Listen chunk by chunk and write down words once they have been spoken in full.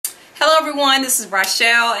everyone, this is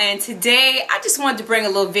Rachelle, and today I just wanted to bring a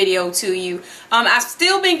little video to you. I've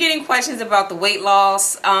still been getting questions about the weight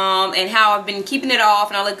loss and how I've been keeping it off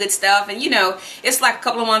and all that good stuff. And you know, it's like a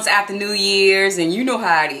couple of months after New Year's, and you know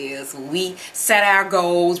how it is. We set our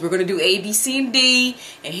goals. We're going to do A, B, C, and D,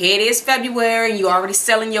 and here it is February, and you're already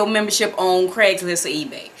selling your membership on Craigslist or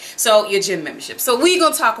eBay. So your gym membership. So we're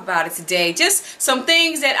going to talk about it today. Just some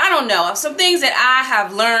things that, I don't know, some things that I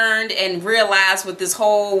have learned and realized with this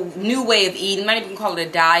whole new way of eating. I'm not even call it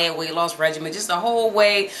a diet, weight loss regimen, just a whole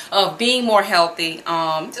way of being more healthy.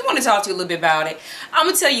 Just want to talk to you a little bit about it. I'm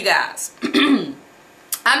going to tell you guys,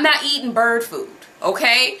 I'm not eating bird food.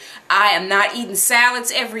 Okay, I am not eating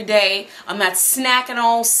salads every day. I'm not snacking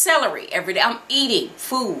on celery every day. I'm eating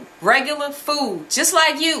food, regular food, just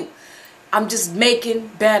like you. I'm just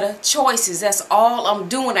making better choices. That's all I'm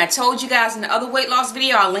doing. I told you guys in the other weight loss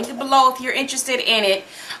video, I'll link it below if you're interested in it.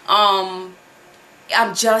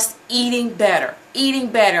 I'm just eating better.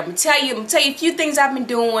 Eating better. I'm gonna tell you a few things I've been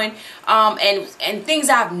doing, and things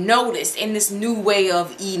I've noticed in this new way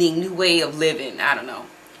of eating, new way of living. I don't know,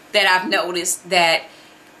 that I've noticed that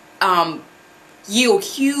yield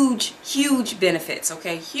huge benefits.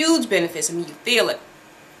 Okay, huge benefits. I mean, you feel it.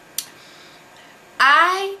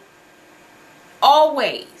 I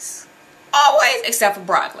always, except for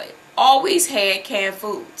broccoli, always had canned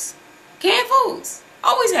foods. Canned foods.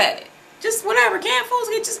 Always had it. Just whatever, canned foods.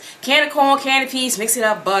 Get just can of corn, can of peas, mix it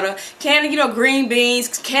up, butter, can of, you know, green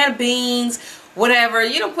beans, can of beans, whatever.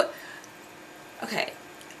 You don't put. Okay,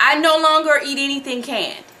 I no longer eat anything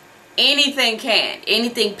canned. Anything canned,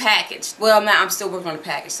 anything packaged. Well, now I'm still working on the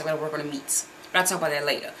package, so I'm gonna work on the meats. But I'll talk about that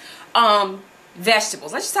later.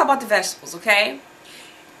 Vegetables. Let's just talk about the vegetables, okay?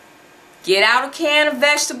 Get out a can of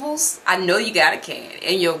vegetables. I know you got a can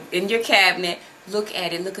in your cabinet. Look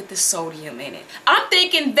at it. Look at the sodium in it. I'm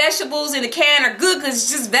thinking vegetables in a can are good because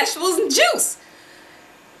it's just vegetables and juice.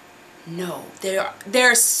 No,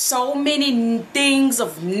 there are so many things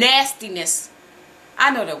of nastiness.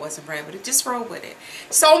 I know that wasn't right, but just roll with it.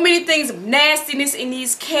 So many things of nastiness in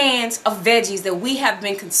these cans of veggies that we have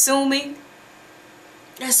been consuming.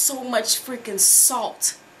 There's so much freaking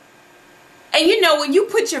salt. And you know, when you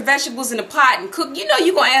put your vegetables in a pot and cook, you know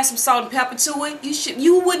you're going to add some salt and pepper to it.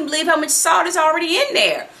 You wouldn't believe how much salt is already in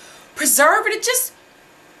there. Preservative, it just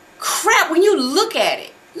crap when you look at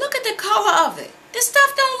it. Look at the color of it. This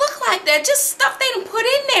stuff don't look like that. Just stuff they done put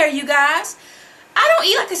in there, you guys. I don't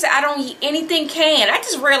eat, like I said, I don't eat anything canned. I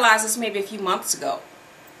just realized this maybe a few months ago.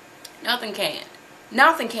 Nothing canned.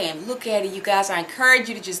 Nothing canned. Look at it, you guys. I encourage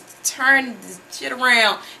you to just turn this shit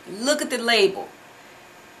around and look at the label.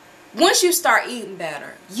 Once you start eating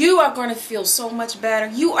better, you are going to feel so much better.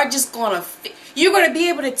 You are just going to, you're going to be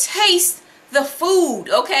able to taste the food,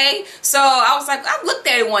 okay? So I was like, I looked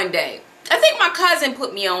at it one day. I think my cousin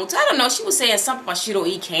put me on. I don't know, she was saying something about she don't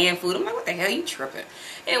eat canned food. I'm like, what the hell, you tripping?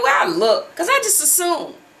 Anyway, I looked, because I just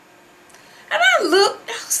assumed. And I looked,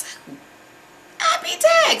 I was like, I'll be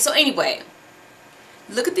tagged. So anyway,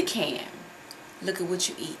 look at the can. Look at what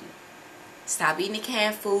you're eating. Stop eating the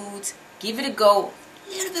canned foods. Give it a go.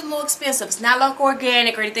 A little bit more expensive. It's not like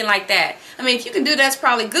organic or anything like that. I mean, if you can do that, it's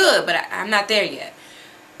probably good, but I'm not there yet.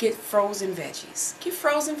 Get frozen veggies. Get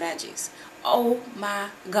frozen veggies. Oh my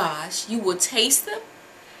gosh, you will taste them,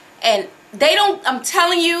 and they don't, I'm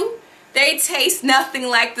telling you, they taste nothing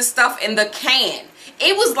like the stuff in the can.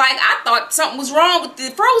 It was like I thought something was wrong with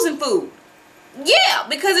the frozen food. Yeah,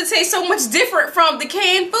 because it tastes so much different from the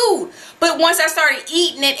canned food. But once I started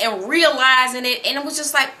eating it and realizing it, and it was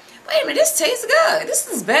just like, wait a minute, this tastes good. This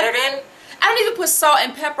is better than... I don't even put salt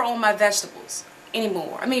and pepper on my vegetables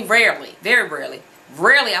anymore. I mean, rarely. Very rarely.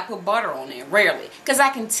 Rarely I put butter on there. Rarely. Because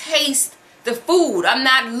I can taste the food. I'm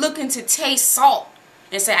not looking to taste salt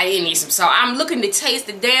and say I didn't eat some salt. I'm looking to taste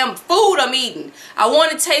the damn food I'm eating. I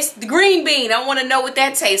want to taste the green bean. I want to know what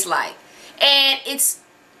that tastes like. And it's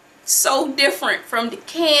so different from the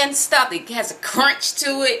canned stuff. It has a crunch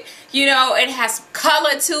to it, you know, it has some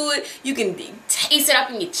color to it. You can taste it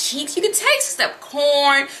up in your cheeks. You can taste stuff,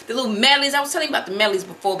 corn, the little mellies. I was telling you about the mellies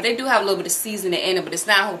before, but they do have a little bit of seasoning in it, but it's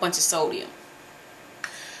not a whole bunch of sodium.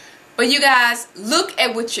 But you guys, look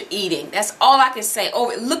at what you're eating. That's all I can say.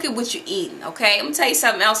 Look at what you're eating, okay? I'm gonna tell you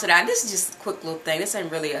something else that this is just a quick little thing. This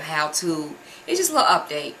ain't really a how-to. It's just a little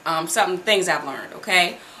update. Things I've learned,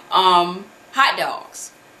 okay? Hot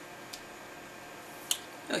dogs.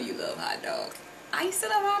 Oh, you love hot dogs. I used to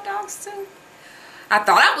love hot dogs too. I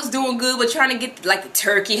thought I was doing good with trying to get like the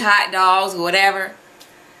turkey hot dogs or whatever.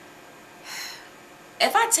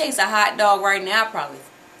 If I taste a hot dog right now, I'm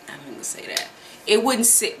going to say that. It wouldn't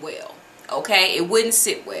sit well. Okay? It wouldn't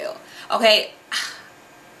sit well. Okay?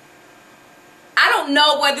 I don't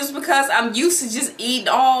know whether it's because I'm used to just eating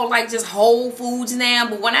all like just whole foods now,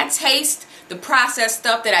 but when I taste the processed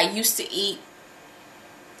stuff that I used to eat,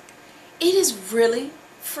 it is really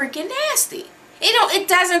freaking nasty. It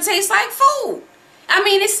doesn't taste like food. I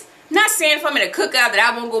mean, it's not saying if I'm in a cookout that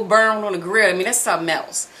I won't go burn on the grill. I mean, that's something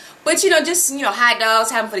else. But, you know, just, you know, hot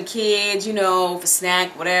dogs, have them for the kids, you know, for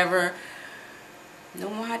snack, whatever. No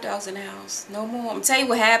more hot dogs in the house. No more. I'm going to tell you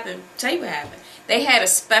what happened. They had a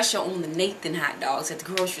special on the Nathan hot dogs at the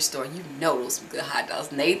grocery store. You know those some good hot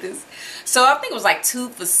dogs, Nathan's. So I think it was like 2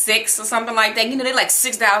 for $6 or something like that. You know, they're like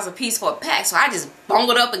 $6 a piece for a pack. So I just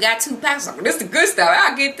bungled up and got 2 packs. I was like, this is the good stuff.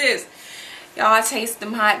 I'll get this. Y'all, I taste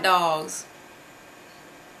them hot dogs.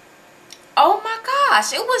 Oh my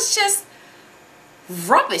gosh. It was just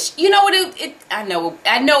rubbish. You know what? I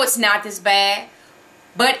know it's not this bad.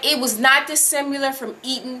 But it was not dissimilar from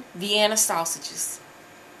eating Vienna sausages.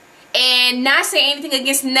 And not saying anything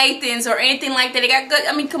against Nathan's or anything like that. They got good,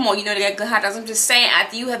 I mean, come on, you know they got good hot dogs. I'm just saying,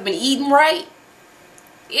 after you have been eating right,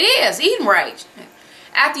 it is, eating right.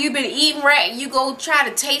 After you've been eating right and you go try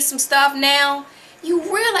to taste some stuff now, you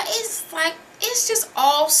realize it's like, it's just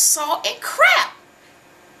all salt and crap.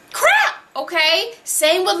 Crap, okay?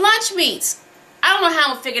 Same with lunch meats. I don't know how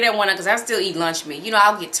I'm gonna figure that one out because I still eat lunch meat. You know,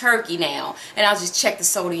 I'll get turkey now and I'll just check the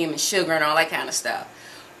sodium and sugar and all that kind of stuff.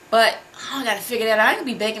 But I gotta figure that out. I ain't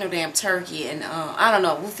gonna be baking no damn turkey, and I don't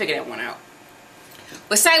know. We'll figure that one out.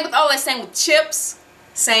 But same with all that. Same with chips.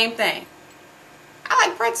 Same thing. I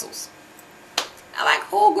like pretzels. I like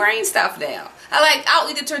whole grain stuff now. I'll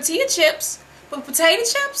eat the tortilla chips, but potato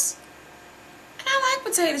chips. And I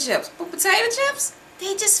like potato chips, but potato chips,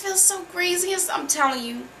 they just feel so greasy. I'm telling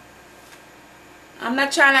you. I'm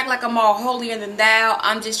not trying to act like I'm all holier than thou.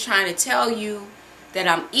 I'm just trying to tell you that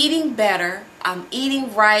I'm eating better, I'm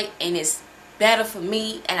eating right, and it's better for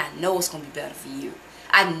me, and I know it's going to be better for you.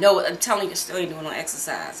 I know it. I'm telling you, I still ain't doing no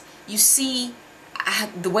exercise. You see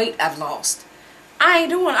the weight I've lost. I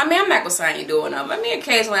ain't doing, I mean, I'm not going to say I ain't doing them. I mean,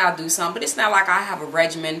 occasionally I'll do something, but it's not like I have a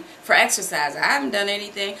regimen for exercise. I haven't done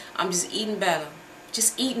anything. I'm just eating better.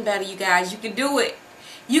 Just eating better, you guys. You can do it.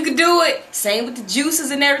 You can do it. Same with the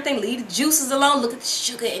juices and everything. Leave the juices alone. Look at the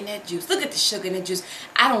sugar in that juice. Look at the sugar in that juice.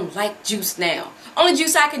 I don't like juice now. Only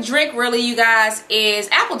juice I can drink, really, you guys, is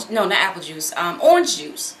orange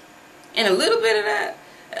juice. And a little bit of that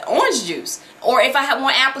orange juice. Or if I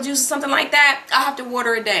want apple juice or something like that, I'll have to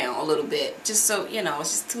water it down a little bit. Just so, you know,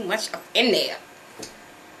 it's just too much in there.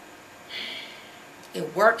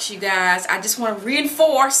 It works, you guys. I just want to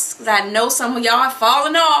reinforce, because I know some of y'all are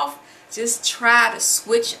falling off. Just try to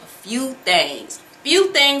switch a few things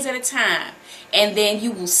at a time, and then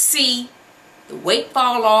you will see the weight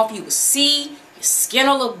fall off. You will see your skin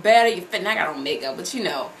will look better. Your fit, I got on makeup, but you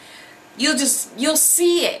know, you'll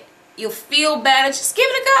see it. You'll feel better. Just give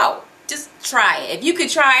it a go. Just try it. If you could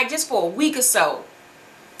try it just for a week or so,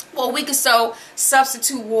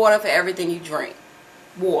 substitute water for everything you drink.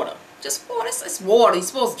 Water, just water. It's water. You're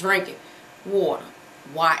supposed to drink it. Water.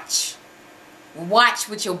 Watch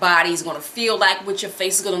what your body is going to feel like, what your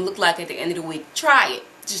face is going to look like at the end of the week. Try it.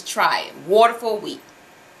 Just try it. Water for a week.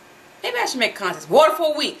 Maybe I should make a contest. Water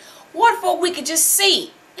for a week. Water for a week and just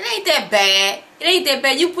see. It ain't that bad. It ain't that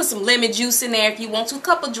bad. You put some lemon juice in there if you want to. A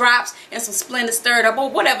couple drops and some Splenda stirred up or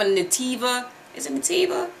whatever. Nativa. Is it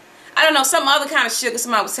Nativa? I don't know. Some other kind of sugar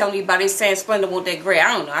somebody was telling me about. They saying Splenda won't that great.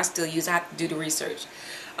 I don't know. I still use it. I have to do the research.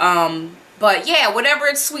 But yeah, whatever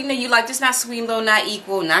it's sweetener you like. Just not sweet, though, not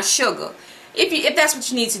equal, not sugar. If that's what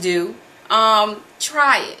you need to do,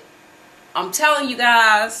 try it. I'm telling you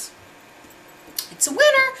guys, it's a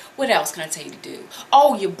winner. What else can I tell you to do?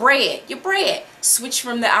 Oh, your bread. Switch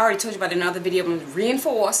from I already told you about another video. I'm going to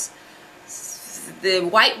reinforce. The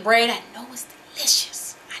white bread, I know it's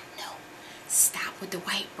delicious. I know. Stop with the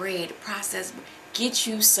white bread, the processed bread. Get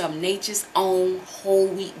you some Nature's Own whole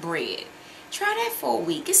wheat bread. Try that for a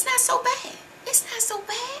week. It's not so bad. It's not so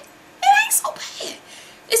bad. It ain't so bad.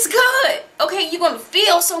 It's good. Okay, you're going to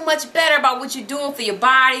feel so much better about what you're doing for your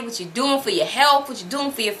body, what you're doing for your health, what you're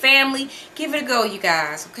doing for your family. Give it a go, you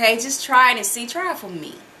guys. Okay, just try it and see. Try it for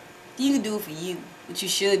me. You can do it for you. What you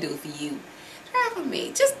should do it for you. Try it for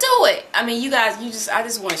me. Just do it. I mean, you guys, I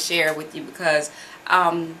just want to share it with you because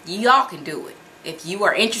y'all can do it. If you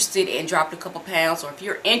are interested in dropping a couple pounds, or if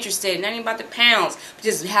you're interested in nothing about the pounds, but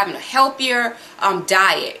just having a healthier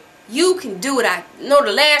diet, you can do it. I know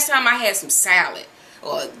the last time I had some salad.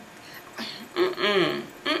 Or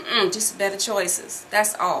just better choices.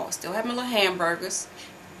 That's all. Still have my little hamburgers.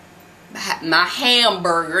 My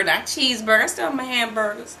hamburger, not cheeseburger. I still have my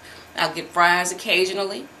hamburgers. I'll get fries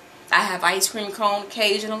occasionally. I have ice cream cone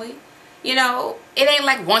occasionally. You know, it ain't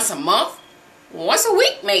like once a month. once a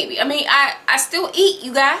week maybe. I mean, I still eat,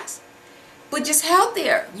 you guys, but just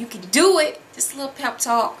healthier. You can do it. Just a little pep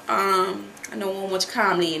talk. I know not much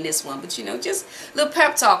comedy in this one, but you know, just a little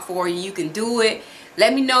pep talk for you. You can do it.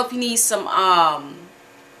 Let me know if you need some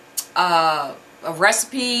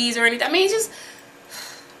recipes or anything. I mean, just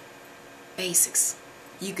basics.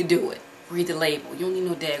 You can do it. Read the label. You don't need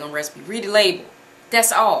no daggone recipe. Read the label.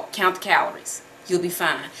 That's all. Count the calories. You'll be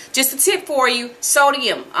fine. Just a tip for you,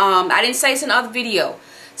 sodium. I didn't say this in the other video.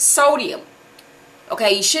 Sodium.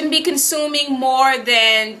 Okay, you shouldn't be consuming more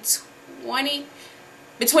than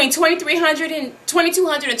between 2,200 and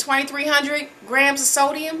 2,300 grams of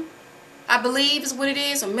sodium, I believe is what it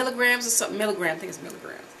is, or milligrams or something. Milligrams, I think it's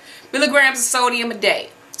milligrams. Milligrams of sodium a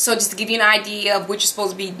day. So just to give you an idea of what you're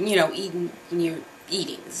supposed to be, you know, eating when you're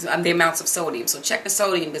eating, the amounts of sodium. So check the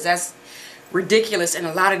sodium, because that's ridiculous in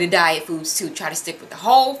a lot of the diet foods too. Try to stick with the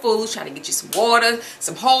whole foods. Try to get you some water,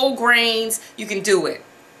 some whole grains. You can do it.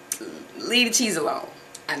 Leave the cheese alone.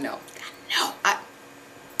 I know.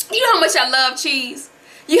 You know how much I love cheese?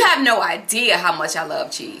 You have no idea how much I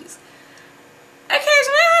love cheese. Occasionally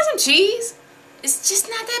I have some cheese. It's just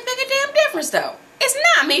not that big a damn difference though. It's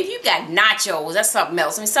not. I mean, if you got nachos, that's something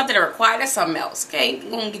else. I mean, something that required, that's something else. Okay,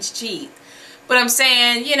 you're gonna get your cheese. But I'm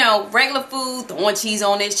saying, you know, regular food, throwing cheese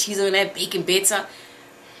on this, cheese on that, bacon bits.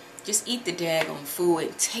 Just eat the daggone food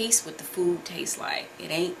and taste what the food tastes like.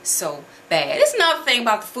 It ain't so bad. There's another thing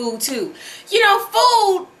about the food too. You know,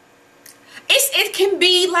 food, it can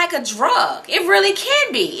be like a drug. It really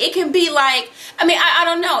can be. It can be like, I mean, I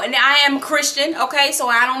don't know. And I am Christian, okay? So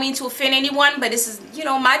I don't mean to offend anyone, but this is, you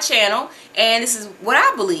know, my channel. And this is what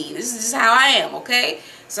I believe. This is just how I am, okay?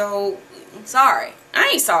 So, I'm sorry.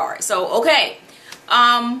 I ain't sorry. So, okay.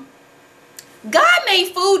 God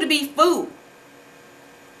made food to be food.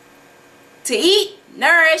 To eat,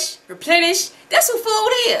 nourish, replenish. That's what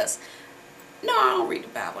food is. No, I don't read the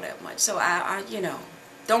Bible that much. So, I you know,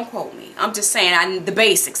 don't quote me. I'm just saying the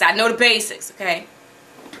basics. I know the basics, okay?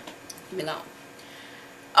 Leave me alone.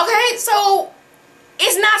 Okay, so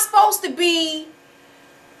it's not supposed to be,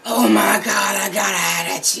 oh my God, I gotta have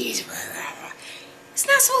that cheeseburger. It's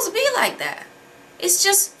not supposed to be like that. It's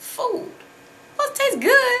just food. Well, it tastes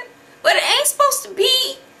good, but it ain't supposed to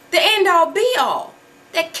be the end all be all.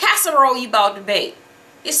 That casserole you about to bake.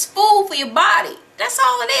 It's food for your body. That's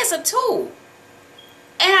all it is, a tool.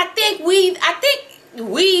 And I think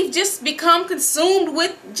we've just become consumed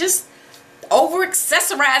with just over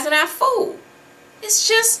accessorizing our food. It's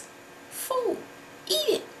just food. Eat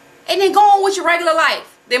it. And then go on with your regular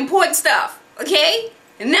life. The important stuff. Okay?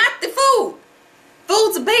 And not the food.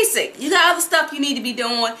 Food's a basic. You got other stuff you need to be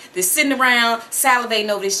doing than sitting around salivating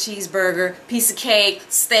over this cheeseburger, piece of cake,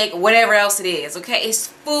 steak, or whatever else it is. Okay? It's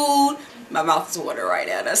food. My mouth is watering right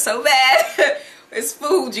now. That's so bad. It's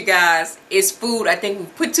food, you guys. It's food. I think we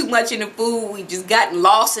put too much in the food. We just gotten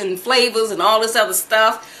lost in flavors and all this other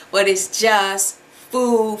stuff. But it's just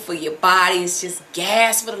food for your body. It's just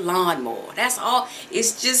gas for the lawnmower. That's all.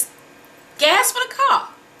 It's just gas for the car.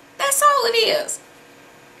 That's all it is.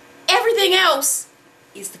 Everything else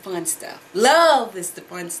is the fun stuff. Love is the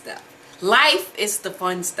fun stuff. Life is the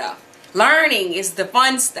fun stuff. Learning is the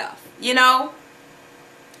fun stuff. You know?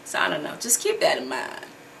 So I don't know. Just keep that in mind.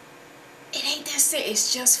 It ain't that serious.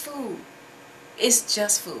 It's just food. It's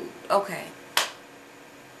just food. Okay.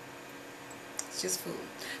 It's just food.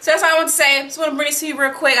 So that's all I want to say. I just want to bring this to you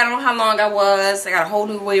real quick. I don't know how long I was. I got a whole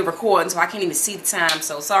new way of recording, so I can't even see the time.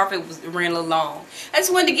 So sorry if it ran a little long. I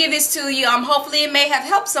just wanted to give this to you. Hopefully it may have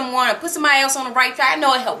helped someone or put somebody else on the right track. I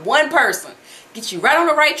know it helped one person get you right on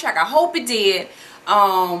the right track. I hope it did.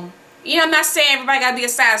 You know, I'm not saying everybody got to be a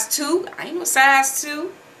size 2. I ain't no size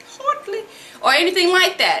 2. Hardly. Or anything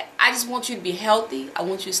like that. I just want you to be healthy. I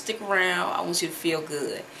want you to stick around. I want you to feel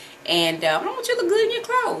good. And I want you to look good in your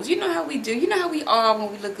clothes. You know how we do. You know how we are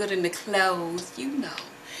when we look good in the clothes. You know.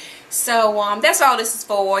 So that's all this is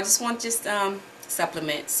for. I just want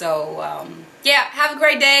supplement. So yeah, have a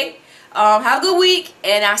great day. Have a good week.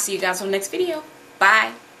 And I'll see you guys on the next video.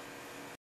 Bye.